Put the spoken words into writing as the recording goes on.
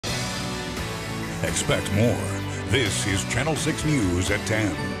Expect more. This is Channel 6 News at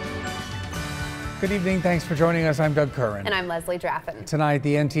 10. Good evening. Thanks for joining us. I'm Doug Curran. And I'm Leslie Draffin. Tonight,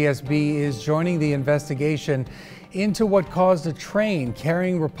 the NTSB is joining the investigation into what caused a train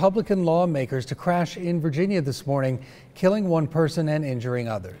carrying Republican lawmakers to crash in Virginia this morning, killing one person and injuring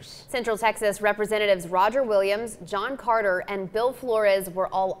others. Central Texas Representatives Roger Williams, John Carter, and Bill Flores were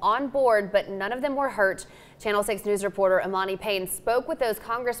all on board, but none of them were hurt. Channel 6 News reporter Emani Payne spoke with those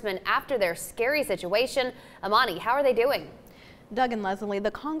congressmen after their scary situation. Emani, how are they doing? Doug and Leslie,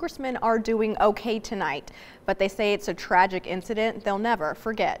 the congressmen are doing okay tonight, but they say it's a tragic incident they'll never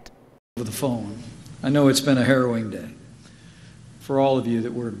forget. Over the phone, I know it's been a harrowing day for all of you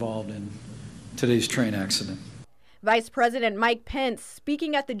that were involved in today's train accident. Vice President Mike Pence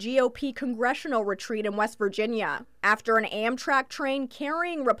speaking at the GOP congressional retreat in West Virginia after an Amtrak train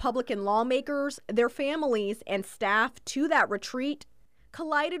carrying Republican lawmakers, their families, and staff to that retreat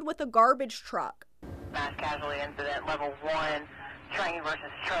collided with a garbage truck. Mass casualty incident, level 1, train versus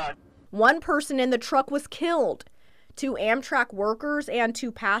truck. One person in the truck was killed. 2 Amtrak workers and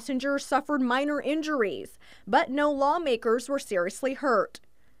 2 passengers suffered minor injuries, but no lawmakers were seriously hurt.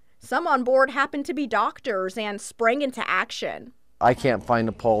 Some on board happened to be doctors and sprang into action. I can't find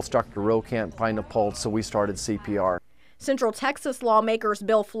a pulse, Dr. Rowe can't find a pulse, so we started CPR. Central Texas lawmakers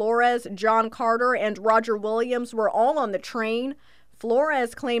Bill Flores, John Carter, and Roger Williams were all on the train.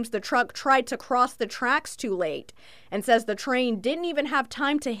 Flores claims the truck tried to cross the tracks too late and says the train didn't even have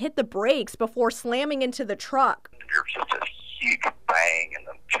time to hit the brakes before slamming into the truck. There's just a huge bang and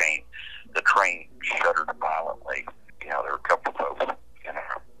the train shuddered violently. You know, there were a couple of folks,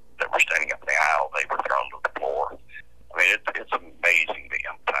 that were standing up in the aisle. They were thrown to the floor. I mean, it's amazing the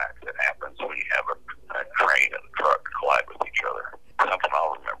impact that happens when you have a train and a truck collide with each other. Something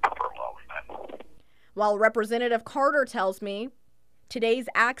I'll remember for a long time. While Representative Carter tells me, today's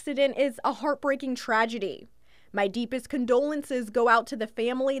accident is a heartbreaking tragedy. My deepest condolences go out to the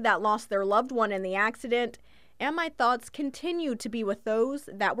family that lost their loved one in the accident, and my thoughts continue to be with those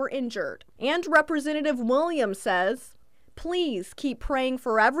that were injured. And Representative Williams says, please keep praying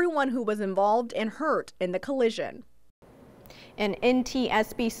for everyone who was involved and hurt in the collision. An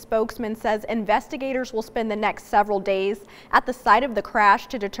NTSB spokesman says investigators will spend the next several days at the site of the crash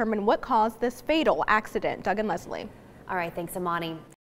to determine what caused this fatal accident. Doug and Leslie. All right, thanks, Emani.